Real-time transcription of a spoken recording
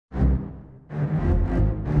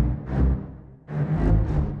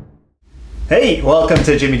Hey, welcome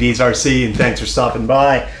to Jimmy D's RC and thanks for stopping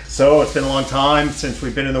by. So it's been a long time since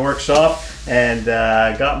we've been in the workshop and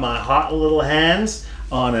got my hot little hands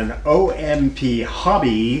on an OMP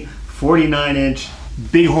Hobby 49-inch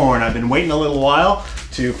Bighorn. I've been waiting a little while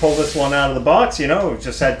to pull this one out of the box. You know, we've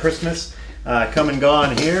just had Christmas come and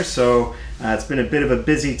gone here, so it's been a bit of a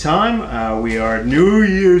busy time. We are New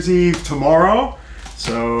Year's Eve tomorrow,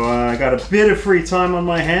 so I got a bit of free time on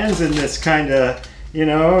my hands in this kind of, you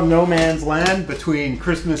know, no man's land between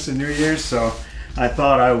Christmas and New Year's, so I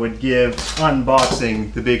thought I would give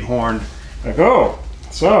unboxing the Bighorn a go.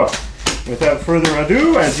 So, without further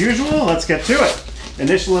ado, as usual, let's get to it.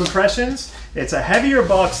 Initial impressions, it's a heavier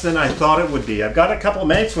box than I thought it would be. I've got a couple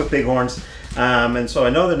mates with Bighorns, and so I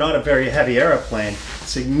know they're not a very heavy aeroplane.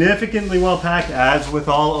 Significantly well packed, as with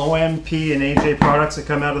all OMP and AJ products that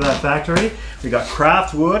come out of that factory. We got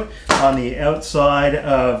craft wood on the outside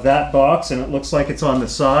of that box, and it looks like it's on the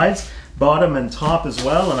sides, bottom and top as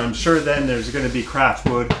well, and I'm sure then there's going to be craft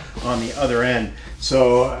wood on the other end.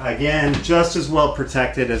 So again, just as well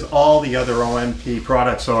protected as all the other OMP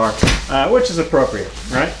products are, which is appropriate,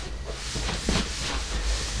 right?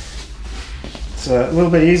 It's a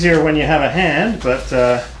little bit easier when you have a hand, but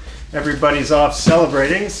everybody's off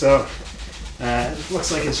celebrating, so it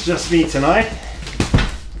looks like it's just me tonight.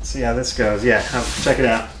 Let's see how this goes. Yeah, check it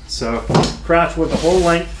out. So craft wood the whole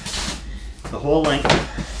length,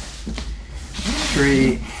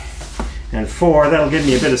 3 and 4. That'll give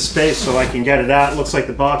me a bit of space so I can get it out. It looks like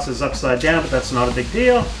the box is upside down, but that's not a big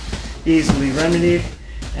deal. Easily remedied.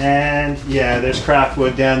 And yeah, there's craft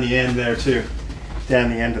wood down the end there too, down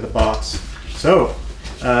the end of the box. So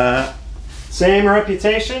same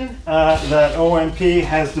reputation that OMP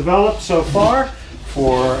has developed so far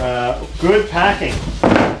for good packing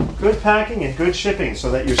and good shipping,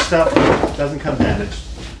 so that your stuff doesn't come damaged.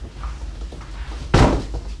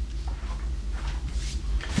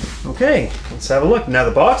 Okay, let's have a look. Now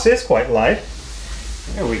the box is quite light.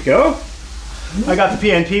 There we go. I got the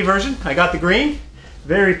PNP version. I got the green,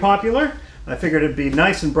 very popular. I figured it'd be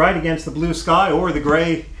nice and bright against the blue sky or the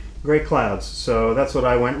gray clouds. So that's what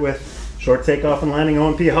I went with. Short takeoff and landing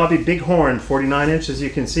OMP Hobby Bighorn, 49 inch, as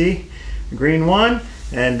you can see, the green one,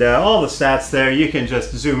 and all the stats there. You can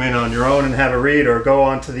just zoom in on your own and have a read, or go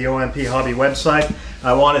onto the OMP Hobby website.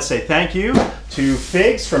 I want to say thank you to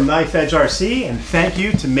Figs from Knife Edge RC, and thank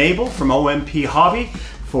you to Mabel from OMP Hobby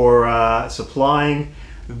for supplying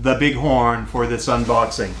the Bighorn for this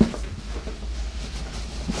unboxing.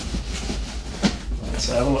 Let's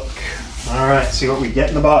have a look. All right, see what we get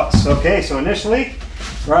in the box. Okay, so initially,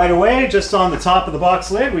 right away, just on the top of the box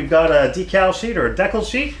lid, we've got a decal sheet or a decal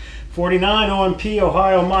sheet. 49 OMP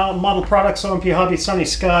Ohio Model Products, OMP Hobby Sunny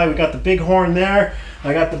Sky. We got the Bighorn there.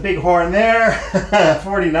 I got the Bighorn there,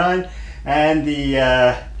 49, and the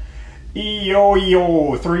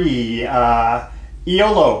EOEO3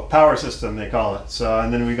 EOLO power system, they call it. So,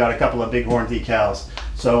 and then we got a couple of Bighorn decals.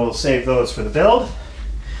 So we'll save those for the build.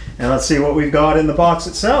 And let's see what we've got in the box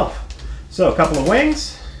itself. So a couple of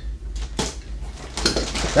wings.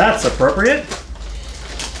 That's appropriate.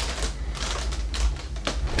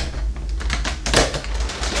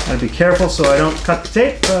 Gotta be careful so I don't cut the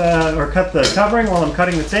tape or cut the covering while I'm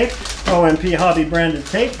cutting the tape. OMP Hobby branded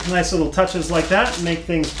tape. Nice little touches like that make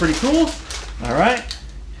things pretty cool. All right.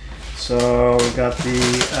 So we got the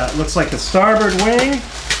looks like the starboard wing.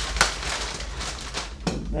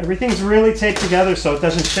 Everything's really taped together so it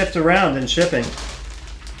doesn't shift around in shipping.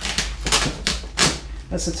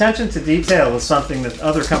 This attention to detail is something that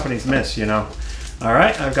other companies miss, you know. All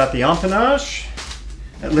right, I've got the empennage,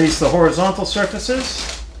 at least the horizontal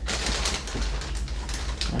surfaces.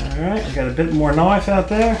 All right, I've got a bit more knife out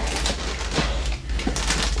there.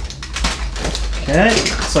 Okay,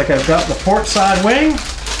 looks like I've got the port side wing.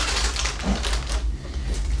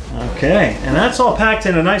 Okay, and that's all packed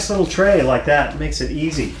in a nice little tray like that. It makes it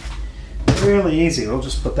easy, really easy. We'll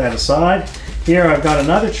just put that aside. Here I've got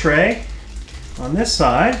another tray. On this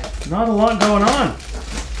side, not a lot going on.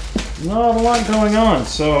 Not a lot going on.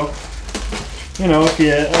 So, you know, if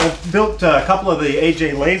you built a couple of the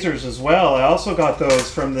AJ lasers as well. I also got those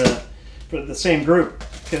from the same group,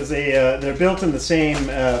 because they're built in the same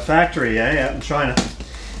factory out in China.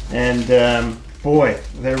 And boy,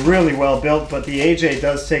 they're really well built. But the AJ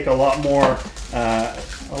does take a lot more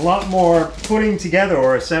putting together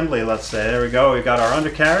or assembly. Let's say. There we go. We've got our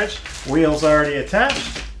undercarriage, wheels already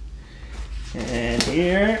attached. And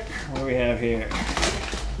here, what do we have here?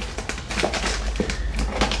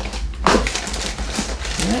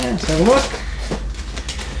 Let's have a look.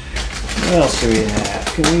 What else do we have?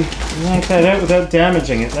 Can we knock that out without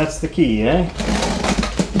damaging it? That's the key, eh?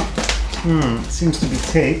 It seems to be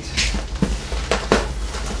taped.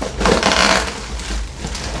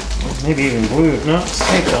 Maybe even glued. No, it's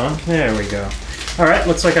taped on. There we go. All right,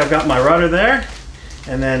 looks like I've got my rudder there.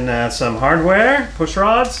 And then some hardware, push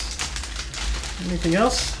rods. Anything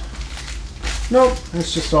else? Nope,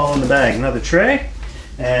 it's just all in the bag. Another tray.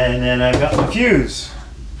 And then I've got my fuse.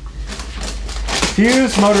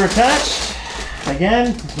 Fuse, motor attached.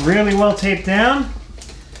 Again, really well taped down.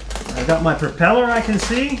 I've got my propeller I can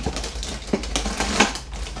see.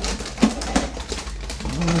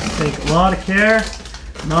 Let's take a lot of care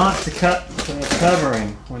not to cut the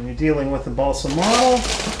covering when you're dealing with the balsa model.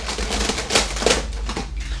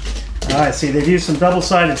 Alright, see, they've used some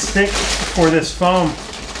double-sided stick for this foam.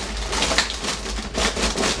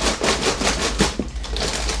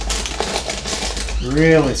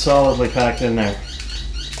 Really solidly packed in there.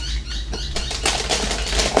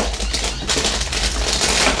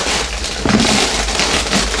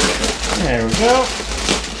 There we go.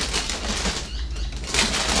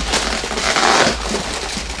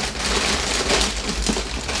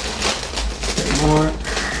 More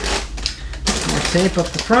tape up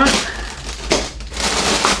the front.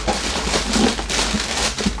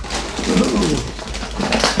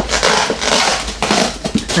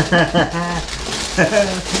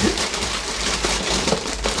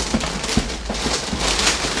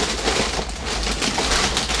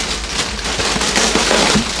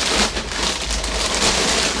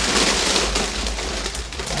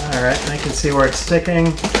 All right, I can see where it's sticking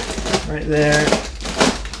right there.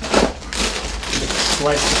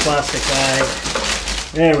 Slice the plastic bag.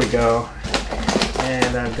 There we go.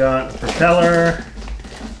 And I've got a propeller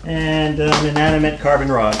and an inanimate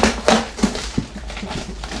carbon rod. I'll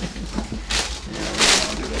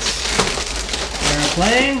do this.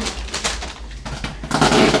 Aeroplane.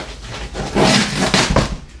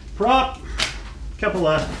 Prop. Couple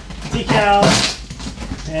of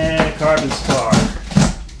decals and a carbon spar.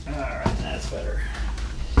 Alright, that's better.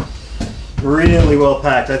 Really well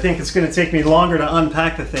packed. I think it's going to take me longer to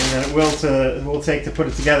unpack the thing than it will take to put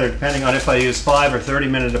it together, depending on if I use 5 or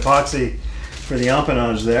 30-minute epoxy for the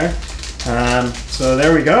empennage there. So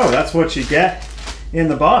there we go. That's what you get in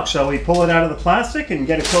the box. Shall we pull it out of the plastic and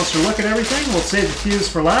get a closer look at everything? We'll save the fuse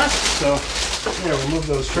for last. So there, we'll move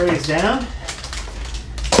those trays down.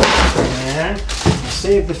 And we'll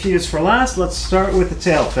save the fuse for last. Let's start with the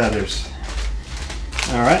tail feathers.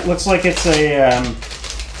 All right, looks like it's a...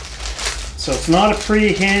 so it's not a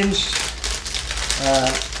pre-hinged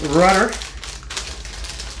rudder.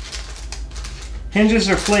 Hinges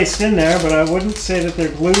are placed in there, but I wouldn't say that they're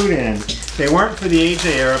glued in. They weren't for the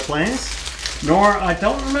AJ airplanes, nor I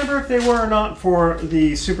don't remember if they were or not for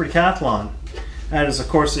the Super Decathlon. That is, of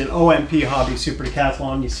course, an OMP Hobby Super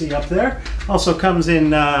Decathlon you see up there. Also comes in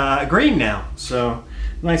green now, so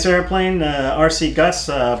nice airplane.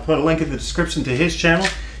 RCGus put a link in the description to his channel.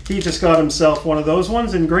 He just got himself one of those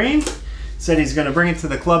ones in green. Said he's going to bring it to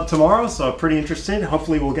the club tomorrow, so pretty interested.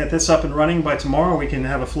 Hopefully we'll get this up and running by tomorrow. We can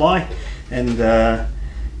have a fly, and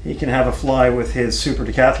he can have a fly with his Super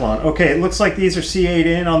Decathlon. Okay, it looks like these are C8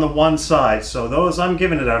 in on the one side, so those, I'm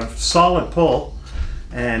giving it a solid pull,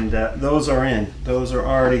 and those are in. Those are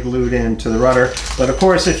already glued into the rudder. But of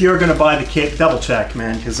course, if you're going to buy the kit, double check,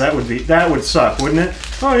 man, because that would suck, wouldn't it?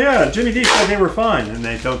 Oh yeah, Jimmy D said they were fine, and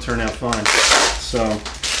they don't turn out fine. So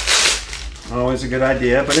always a good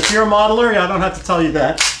idea. But if you're a modeler, I don't have to tell you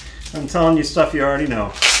that. I'm telling you stuff you already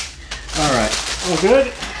know. All right, all good.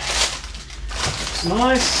 It's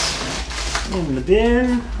nice. In the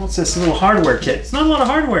bin. What's this little hardware kit? It's not a lot of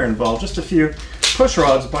hardware involved, just a few push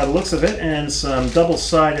rods by the looks of it, and some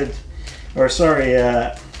double-sided, or sorry,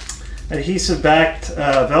 adhesive-backed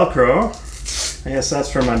Velcro. I guess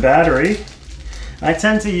that's for my battery. I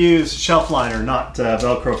tend to use shelf liner, not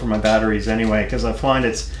Velcro for my batteries anyway, because I find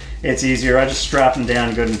it's easier. I just strap them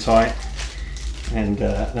down good and tight, and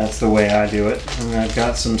that's the way I do it. And I've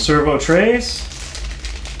got some servo trays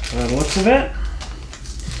by the looks of it.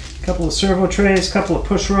 A couple of servo trays, a couple of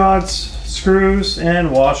push rods, screws,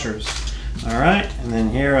 and washers. All right, and then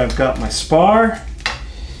here I've got my spar.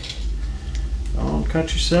 Don't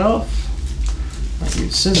cut yourself. Might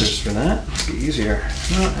use scissors for that. It'll be easier.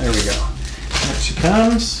 Oh, there we go. Next she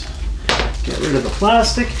comes. Get rid of the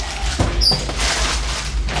plastic.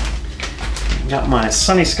 Got my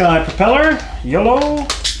Sunny Sky propeller, yellow.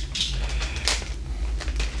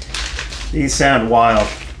 These sound wild.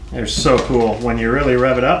 They're so cool when you really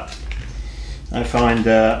rev it up. I find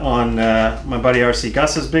on my buddy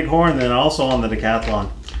RCGus's Bighorn, and then also on the Decathlon.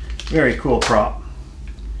 Very cool prop.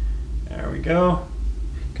 There we go.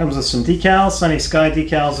 Comes with some decals, Sunny Sky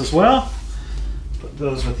decals as well. Put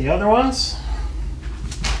those with the other ones.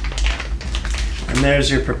 And there's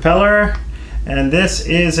your propeller. And this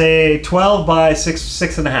is a 12 by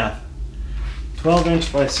 6.5.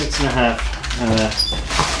 12" by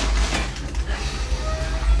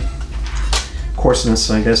 6.5 coarseness,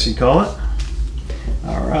 I guess you'd call it.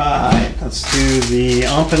 All right, let's do the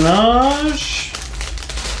empennage.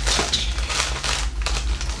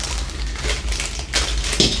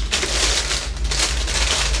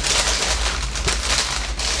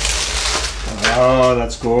 Oh,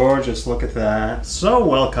 that's gorgeous. Look at that. So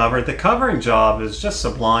well covered. The covering job is just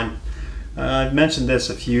sublime. I've mentioned this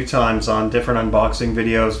a few times on different unboxing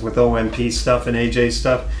videos with OMP stuff and AJ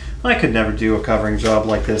stuff. I could never do a covering job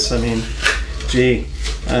like this. I mean, gee,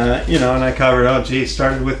 you know, and I covered, oh gee,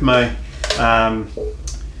 started with my,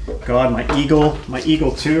 God, my Eagle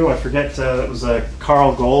 2. I forget, that was a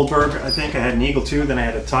Carl Goldberg. I think I had an Eagle 2, then I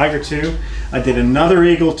had a Tiger 2. I did another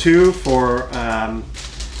Eagle 2 for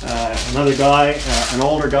another guy, an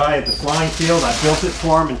older guy at the flying field. I built it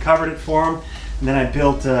for him and covered it for him. And then I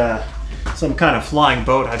built some kind of flying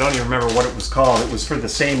boat. I don't even remember what it was called. It was for the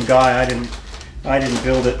same guy. I didn't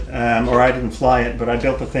build it, or I didn't fly it, but I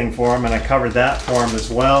built the thing for him and I covered that for him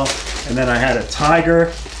as well. And then I had a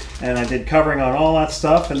Tiger, and I did covering on all that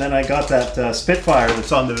stuff. And then I got that Spitfire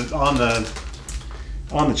that's on the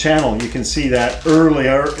channel. You can see that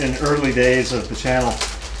early days of the channel,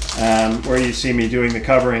 where you see me doing the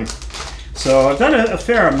covering. So I've done a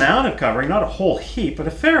fair amount of covering, not a whole heap, but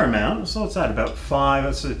a fair amount. So it's at about 5,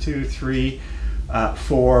 that's 2, 3,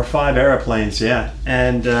 4, 5 airplanes, yeah.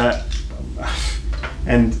 And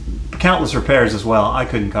countless repairs as well. I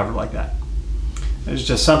couldn't cover like that. There's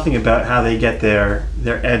just something about how they get their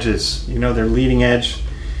edges, you know, their leading edge,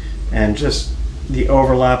 and just the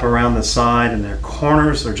overlap around the side, and their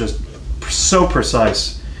corners are just so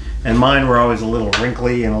precise. And mine were always a little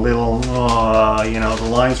wrinkly and a little, you know, the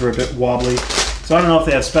lines were a bit wobbly. So I don't know if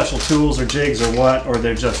they have special tools or jigs or what, or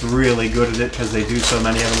they're just really good at it because they do so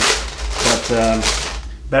many of them. But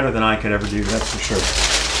better than I could ever do, that's for sure.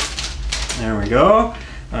 There we go.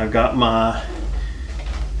 I've got my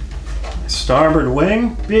starboard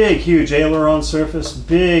wing. Big, huge aileron surface.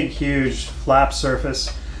 Big, huge flap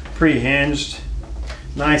surface. Pre-hinged.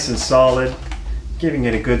 Nice and solid. Giving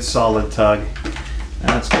it a good solid tug.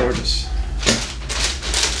 That's gorgeous.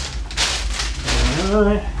 All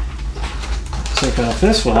right. Take off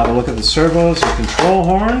this. We'll have a look at the servos and control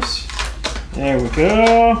horns. There we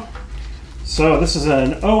go. So this is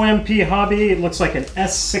an OMP Hobby. It looks like an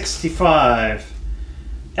S65,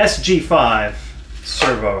 SG5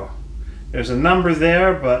 servo. There's a number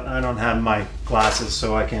there, but I don't have my glasses,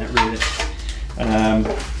 so I can't read it.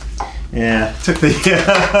 Yeah, took the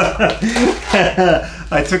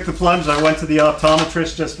I took the plunge. I went to the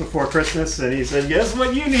optometrist just before Christmas, and he said, "Guess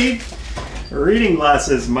what you need? Reading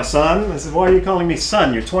glasses, my son." I said, "Why are you calling me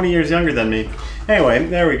son? You're 20 years younger than me." Anyway,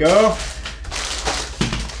 there we go.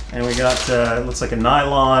 And we got looks like a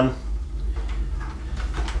nylon.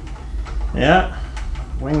 Yeah,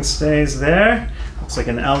 wing stays there. Looks like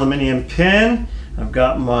an aluminium pin. I've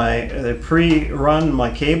got my pre-run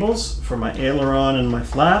my cables for my aileron and my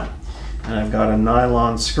flap. And I've got a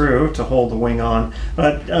nylon screw to hold the wing on.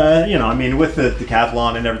 But, you know, I mean, with the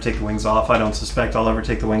Decathlon, I never take the wings off. I don't suspect I'll ever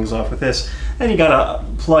take the wings off with this. And you gotta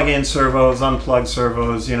plug in servos, unplug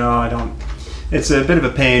servos, you know, I don't... It's a bit of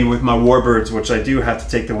a pain with my Warbirds, which I do have to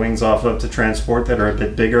take the wings off of to transport, that are a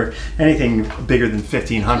bit bigger. Anything bigger than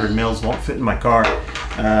 1500 mils won't fit in my car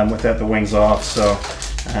without the wings off. So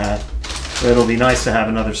it'll be nice to have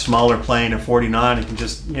another smaller plane, a 49. I can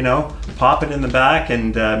just, you know, pop it in the back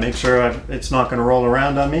and make sure it's not going to roll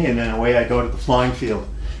around on me, and then away I go to the flying field.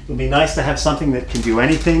 It'll be nice to have something that can do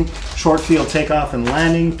anything, short field takeoff and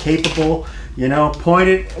landing, capable, you know, point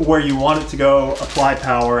it where you want it to go, apply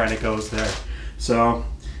power, and it goes there. So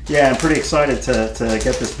yeah, I'm pretty excited to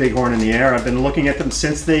get this Bighorn in the air. I've been looking at them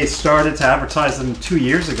since they started to advertise them 2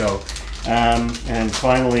 years ago, and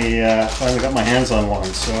finally got my hands on one.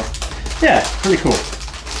 So yeah, pretty cool.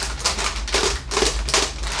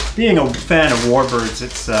 Being a fan of Warbirds,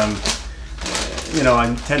 it's you know,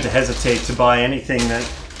 I tend to hesitate to buy anything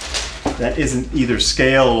that isn't either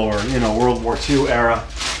scale or, you know, World War II era.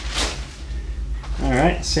 All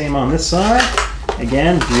right, same on this side.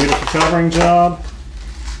 Again, beautiful covering job.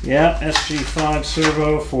 Yeah, SG5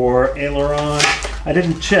 servo for aileron. I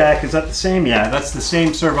didn't check, is that the same? Yeah, that's the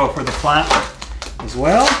same servo for the flap as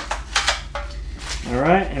well. All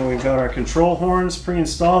right, and we've got our control horns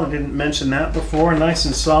pre-installed. I didn't mention that before. Nice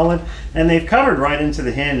and solid, and they've covered right into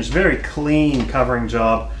the hinge. Very clean covering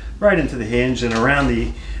job, right into the hinge and around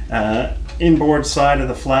the inboard side of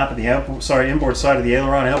the flap, inboard side of the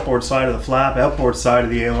aileron, outboard side of the flap, outboard side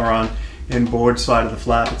of the aileron. inboard side of the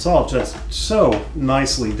flap. It's all just so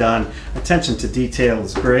nicely done. Attention to detail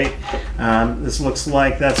is great. This looks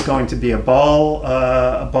like that's going to be a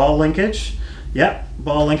ball linkage. Yep,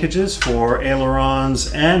 ball linkages for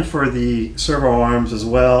ailerons and for the servo arms as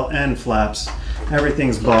well, and flaps.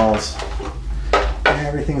 Everything's balls.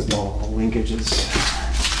 Everything's ball linkages.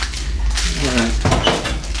 All right.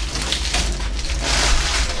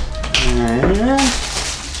 And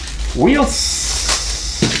wheels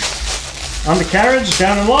on the carriage,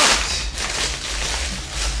 down and locked.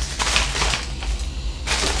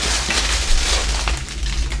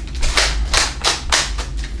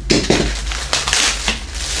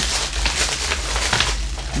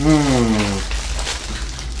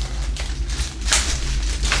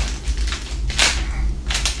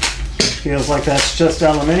 Feels like that's just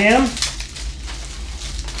aluminium.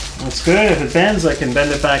 That's good. If it bends, I can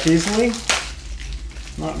bend it back easily.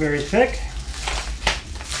 Not very thick.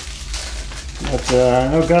 But I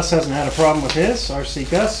know Gus hasn't had a problem with his,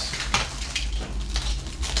 RCGus.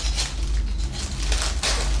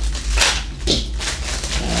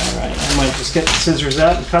 Alright, I might just get the scissors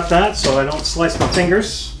out and cut that so I don't slice my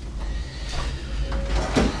fingers.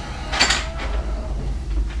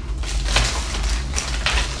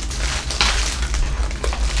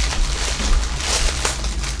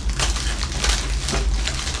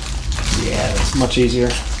 Yeah, that's much easier.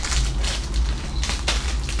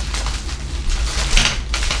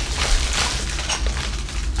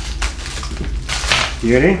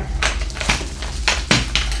 Beauty.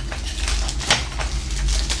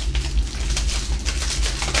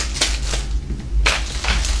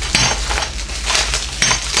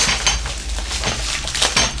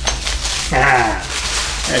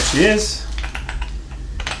 There she is.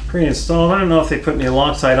 Pre-installed. I don't know if they put any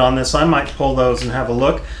Loctite on this. I might pull those and have a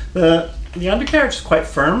look. The undercarriage is quite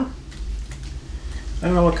firm. I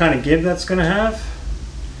don't know what kind of give that's going to have.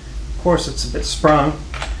 Of course, it's a bit sprung.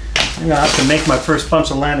 I'm going to have to make my first bunch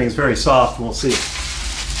of landings very soft, and we'll see.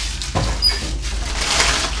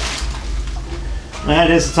 That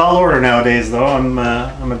is a tall order nowadays, though. I'm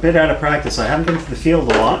a bit out of practice. I haven't been to the field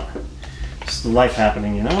a lot. Just life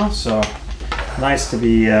happening, you know. So nice to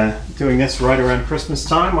be doing this right around Christmas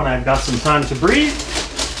time when I've got some time to breathe.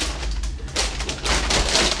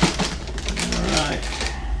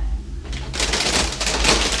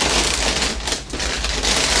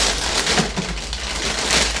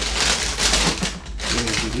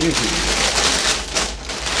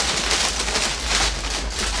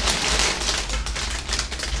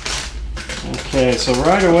 Okay, so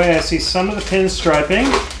right away I see some of the pin striping.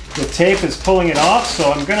 The tape is pulling it off,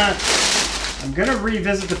 so I'm gonna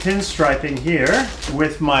revisit the pin striping here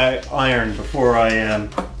with my iron before I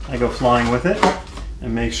go flying with it,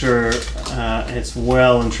 and make sure it's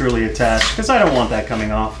well and truly attached, because I don't want that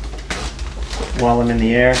coming off while I'm in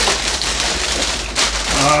the air.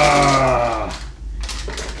 Ah,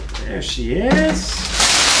 there she is.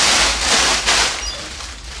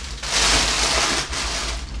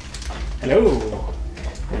 Hello,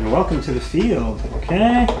 and welcome to the field.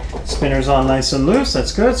 Okay, spinner's on nice and loose.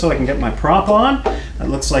 That's good, so I can get my prop on. It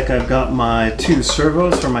looks like I've got my 2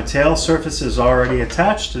 servos for my tail surfaces already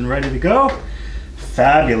attached and ready to go.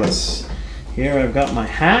 Fabulous. Here I've got my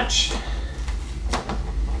hatch.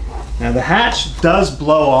 Now the hatch does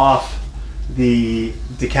blow off the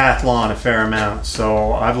Decathlon a fair amount,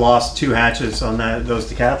 so I've lost 2 hatches on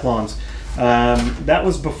those Decathlons. That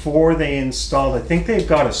was before they installed. I think they've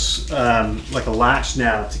got like a latch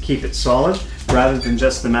now to keep it solid rather than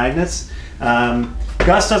just the magnets.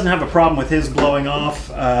 Gus doesn't have a problem with his blowing off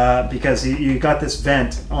because you got this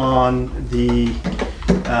vent on the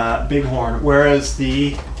Bighorn, whereas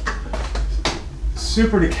the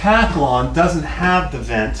Super Decathlon doesn't have the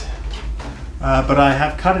vent. But I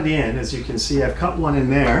have cut it in, as you can see. I've cut one in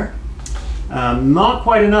there. Not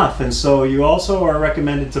quite enough, and so you also are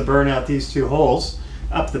recommended to burn out these 2 holes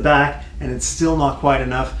up the back, and it's still not quite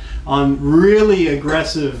enough. On really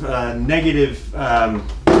aggressive negative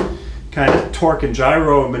kind of torque and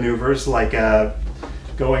gyro maneuvers, like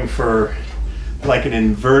going for like an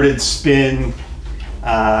inverted spin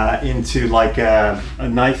into like a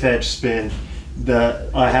knife edge spin,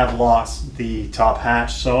 I have lost the top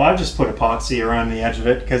hatch, so I've just put epoxy around the edge of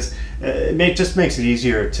it because it just makes it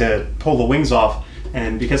easier to pull the wings off,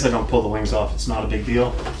 and because I don't pull the wings off, it's not a big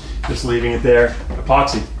deal. Just leaving it there,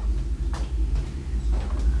 epoxy.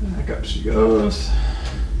 Back up she goes.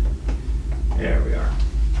 There we are.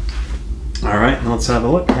 All right, let's have a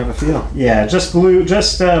look, have a feel. Yeah, just glue,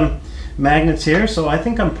 just magnets here, so I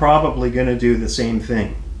think I'm probably going to do the same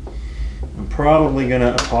thing. I'm probably going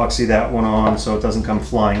to epoxy that one on so it doesn't come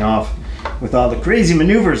flying off. with all the crazy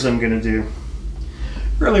maneuvers I'm going to do.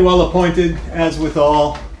 Really well appointed, as with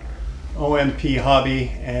all OMP Hobby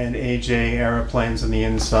and AJ aeroplanes on the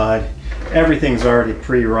inside. Everything's already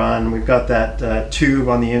pre-run. We've got that tube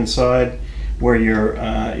on the inside where your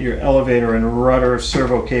elevator and rudder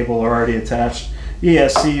servo cable are already attached.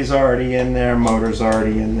 ESC is already in there, motor's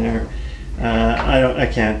already in there. I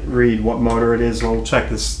can't read what motor it is. We'll check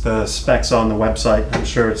the specs on the website. I'm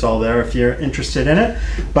sure it's all there if you're interested in it.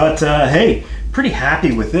 But hey, pretty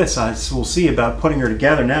happy with this. We'll see about putting her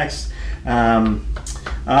together next.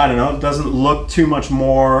 I don't know, it doesn't look too much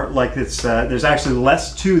more like it's, there's actually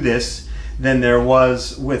less to this than there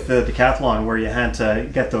was with the Decathlon, where you had to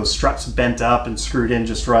get those struts bent up and screwed in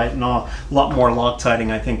just right, and a lot more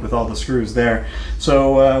Loctiting, I think, with all the screws there.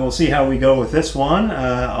 So we'll see how we go with this one.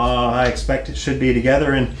 I expect it should be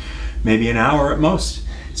together in maybe an hour at most.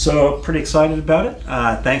 So pretty excited about it.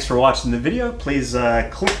 Thanks for watching the video. Please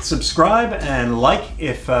click subscribe and like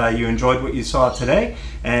if you enjoyed what you saw today.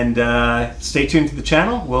 And stay tuned to the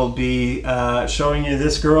channel. We'll be showing you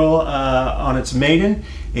this girl on its maiden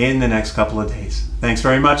in the next couple of days. Thanks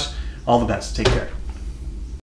very much. All the best. Take care.